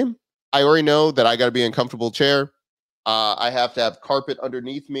live stream, I already know that I got to be in a comfortable chair. I have to have carpet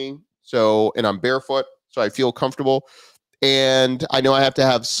underneath me. And I'm barefoot, so I feel comfortable. And I know I have to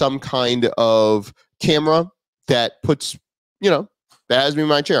have some kind of camera that puts, that has me in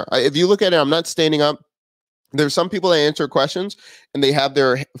my chair. If you look at it, I'm not standing up. There's some people that answer questions and they have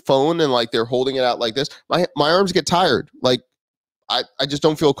their phone and like they're holding it out like this. My arms get tired. Like I just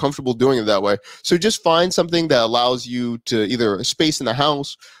don't feel comfortable doing it that way. So just find something that allows you to either a space in the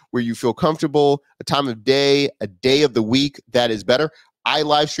house where you feel comfortable, a time of day, a day of the week that is better. I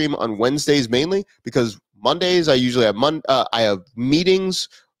live stream on Wednesdays mainly because Mondays I usually have I have meetings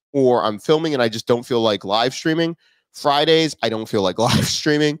or I'm filming and I just don't feel like live streaming. Fridays, I don't feel like live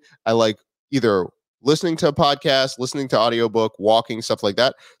streaming. I like either listening to a podcast, listening to audiobook, walking, stuff like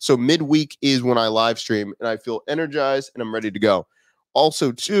that. So midweek is when I live stream and I feel energized and I'm ready to go.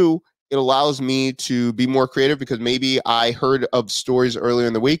 Also, too, it allows me to be more creative because maybe I heard of stories earlier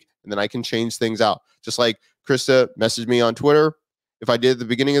in the week and then I can change things out. Just like Krista messaged me on Twitter. If I did at the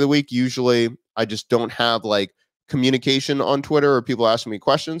beginning of the week, usually I just don't have like communication on Twitter or people asking me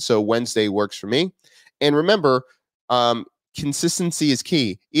questions. So Wednesday works for me. And remember, consistency is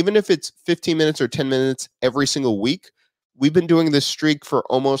key. Even if it's 15 minutes or 10 minutes every single week, we've been doing this streak for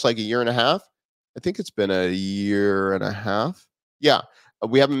almost like a year and a half. I think it's been a year and a half. Yeah,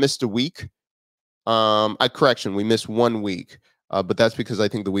 we haven't missed a week. Correction, we missed 1 week. But that's because I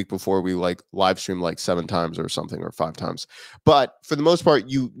think the week before we like live streamed like 7 times or something or 5 times. But for the most part,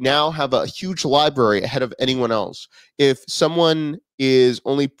 you now have a huge library ahead of anyone else. If someone is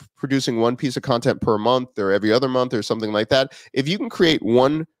only producing one piece of content per month or every other month or something like that, if you can create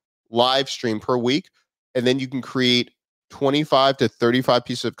one live stream per week and then you can create 25 to 35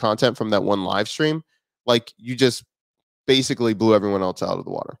 pieces of content from that one live stream, like you just basically blew everyone else out of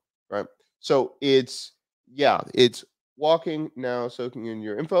the water, right? So it's walking now, soaking in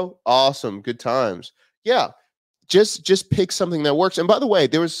your info. Awesome. Good times. Yeah. Just pick something that works. And by the way,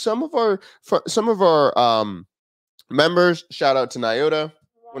 there was some of our members, shout out to Nyota,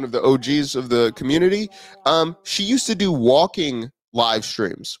 one of the OGs of the community. She used to do walking live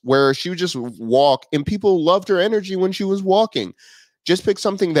streams where she would just walk and people loved her energy when she was walking. Just pick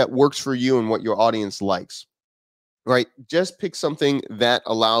something that works for you and what your audience likes. Right? Just pick something that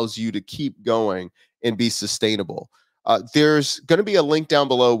allows you to keep going and be sustainable. There's going to be a link down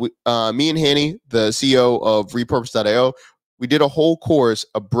below. Me and Hanny, the CEO of Repurpose.io, we did a whole course,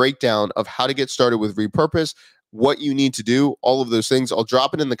 a breakdown of how to get started with Repurpose, what you need to do, all of those things. I'll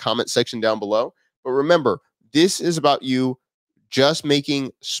drop it in the comment section down below. But remember, this is about you just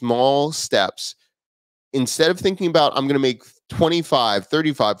making small steps. Instead of thinking about, I'm going to make 25,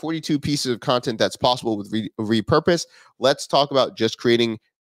 35, 42 pieces of content that's possible with Repurpose, let's talk about just creating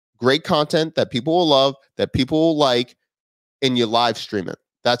great content that people will love, that people will like, and you live stream it.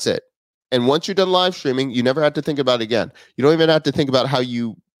 That's it. And once you're done live streaming, you never have to think about it again. You don't even have to think about how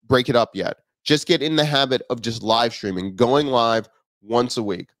you break it up yet. Just get in the habit of just live streaming, going live once a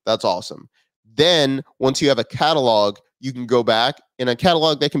week. That's awesome. Then once you have a catalog, you can go back, in a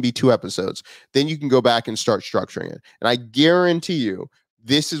catalog that can be 2 episodes. Then you can go back and start structuring it. And I guarantee you,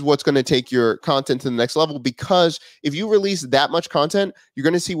 this is what's going to take your content to the next level, because if you release that much content, you're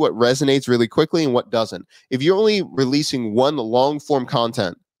going to see what resonates really quickly and what doesn't. If you're only releasing one long form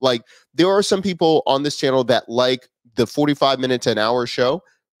content, like there are some people on this channel that like the 45 minute to an hour show.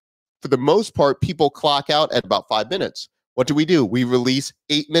 For the most part, people clock out at about 5 minutes. What do? We release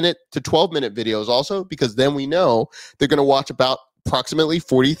 8-minute to 12-minute videos also, because then we know they're going to watch about approximately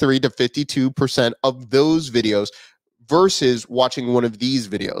 43 to 52% of those videos versus watching one of these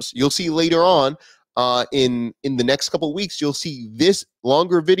videos. You'll see later on in the next couple of weeks, you'll see this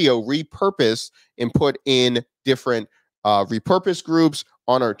longer video repurposed and put in different repurpose groups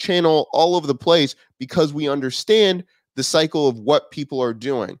on our channel all over the place, because we understand the cycle of what people are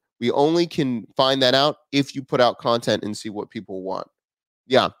doing. We only can find that out if you put out content and see what people want.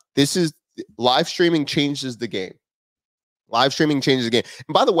 Yeah, this is live streaming changes the game. Live streaming changes the game.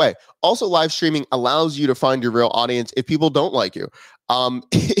 And by the way, also live streaming allows you to find your real audience if people don't like you.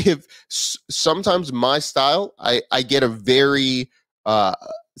 If sometimes my style, I get a very,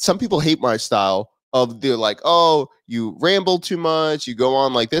 some people hate my style of, they're like, oh, you ramble too much, you go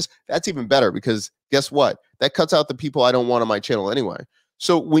on like this. That's even better, because guess what? That cuts out the people I don't want on my channel anyway.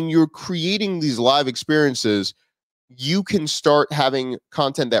 So when you're creating these live experiences, you can start having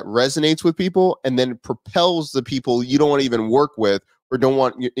content that resonates with people and then propels the people you don't want to even work with or don't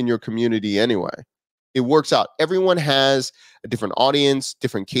want in your community anyway. It works out. Everyone has a different audience,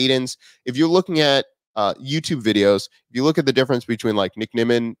 different cadence. If you're looking at YouTube videos, if you look at the difference between like Nick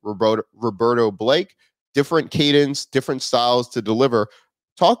Nimmin, Roberto Blake, different cadence, different styles to deliver,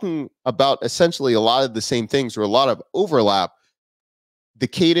 talking about essentially a lot of the same things or a lot of overlap. The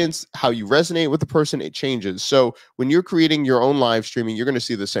cadence, how you resonate with the person, it changes. So when you're creating your own live streaming, you're going to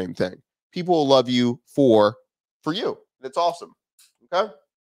see the same thing. People will love you for you. It's awesome. Okay.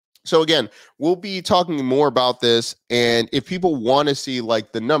 So again, we'll be talking more about this. And if people want to see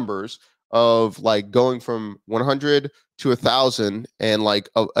like the numbers of like going from 100 to 1,000 and like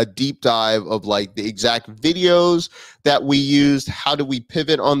a deep dive of like the exact videos that we used, how do we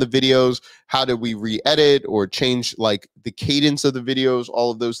pivot on the videos, how do we re-edit or change like the cadence of the videos,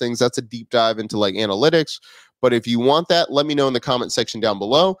 all of those things, that's a deep dive into like analytics. But if you want that, let me know in the comment section down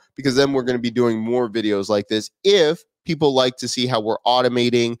below, because then we're going to be doing more videos like this if people like to see how we're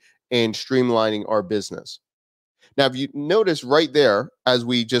automating and streamlining our business. Now, if you notice right there, as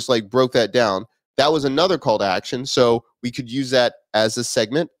we just like broke that down, that was another call to action. So we could use that as a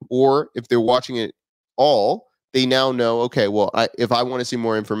segment, or if they're watching it all, they now know, okay, well, if I want to see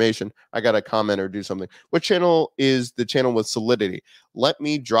more information, I got to comment or do something. What channel is the channel with Solidity? Let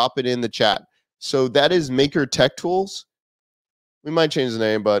me drop it in the chat. So that is Maker Tech Tools. We might change the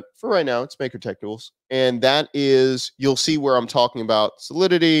name, but for right now, it's Maker Tech Tools. And that is, you'll see where I'm talking about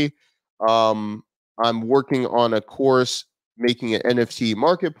Solidity. I'm working on a course making an NFT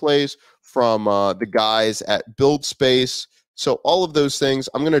marketplace from the guys at Build Space. So all of those things,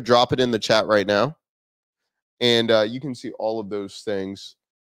 I'm going to drop it in the chat right now. And you can see all of those things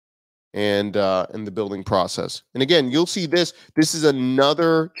and in the building process. And again, you'll see this. This is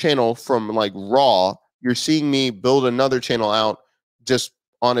another channel from like Raw. You're seeing me build another channel out just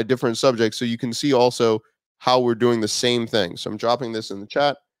on a different subject. So you can see also how we're doing the same thing. So I'm dropping this in the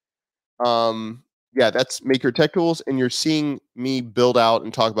chat. Yeah, that's Maker Tech Tools. And you're seeing me build out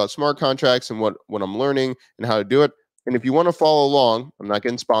and talk about smart contracts and what I'm learning and how to do it. And if you want to follow along, I'm not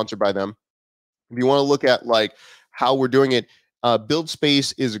getting sponsored by them. If you want to look at like how we're doing it, Build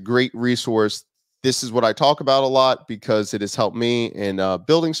Space is a great resource. This is what I talk about a lot because it has helped me in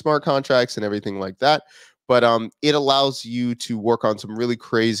building smart contracts and everything like that. But it allows you to work on some really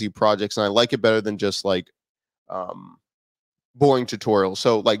crazy projects, and I like it better than just like boring tutorials.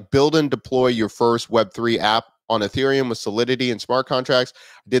 So like build and deploy your first Web3 app on Ethereum with Solidity and smart contracts.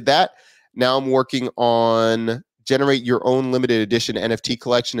 I did that. Now I'm working on generate your own limited edition NFT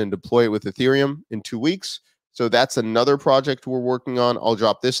collection and deploy it with Ethereum in 2 weeks. So that's another project we're working on. I'll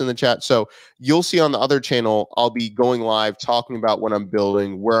drop this in the chat. So you'll see on the other channel, I'll be going live talking about what I'm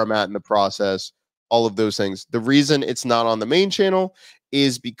building, where I'm at in the process, all of those things. The reason it's not on the main channel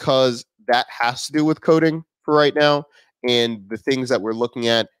is because that has to do with coding for right now. And the things that we're looking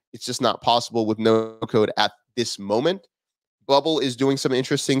at, it's just not possible with no code at this moment. Bubble is doing some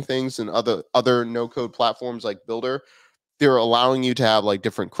interesting things, and other no-code platforms like Builder, they're allowing you to have like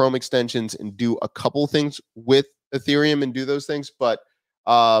different Chrome extensions and do a couple things with Ethereum and do those things. But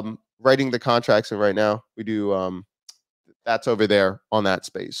writing the contracts, and right now we do that's over there on that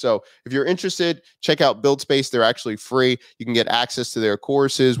space. So if you're interested, check out Build Space. They're actually free. You can get access to their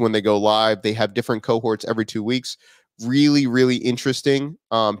courses when they go live. They have different cohorts every 2 weeks. Really, really interesting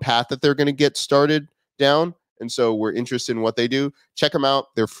path that they're going to get started down. And so we're interested in what they do. Check them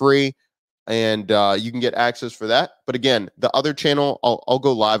out. They're free, and you can get access for that. But again, the other channel, I'll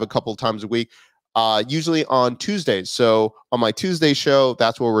go live a couple times a week, usually on Tuesdays. So on my Tuesday show,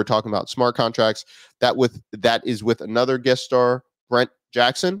 that's where we're talking about smart contracts. That is with another guest star, Brent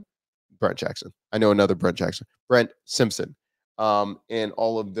Jackson. I know another Brent Jackson. Brent Simpson, and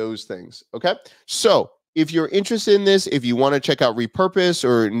all of those things. Okay, so if you're interested in this, if you want to check out Repurpose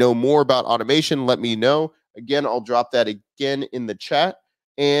or know more about automation, let me know. Again, I'll drop that again in the chat.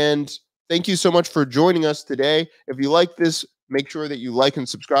 And thank you so much for joining us today. If you like this, make sure that you like and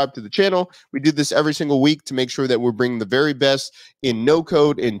subscribe to the channel. We do this every single week to make sure that we're bringing the very best in no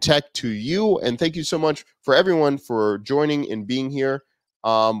code and tech to you. And thank you so much for everyone for joining and being here.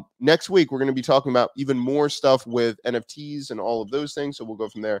 Next week, we're going to be talking about even more stuff with NFTs and all of those things. So we'll go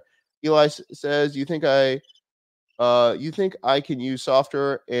from there. Eli says, you think I can use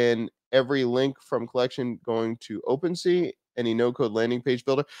software and every link from collection going to OpenSea, any no-code landing page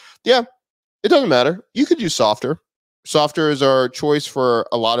builder? Yeah, it doesn't matter. You could use Softer. Softer is our choice for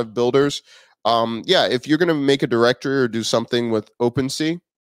a lot of builders. Yeah, if you're going to make a directory or do something with OpenSea,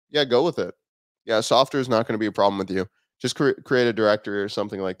 yeah, go with it. Yeah, Softer is not going to be a problem with you. Just create a directory or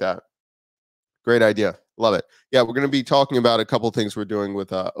something like that. Great idea. Love it. Yeah, we're going to be talking about a couple things we're doing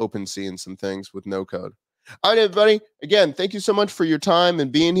with OpenSea and some things with no code. All right, everybody. Again, thank you so much for your time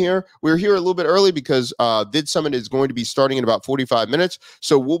and being here. We're here a little bit early because Vid Summit is going to be starting in about 45 minutes.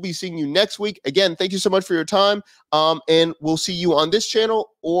 So we'll be seeing you next week. Again, thank you so much for your time. And we'll see you on this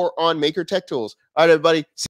channel or on Maker Tech Tools. All right, everybody.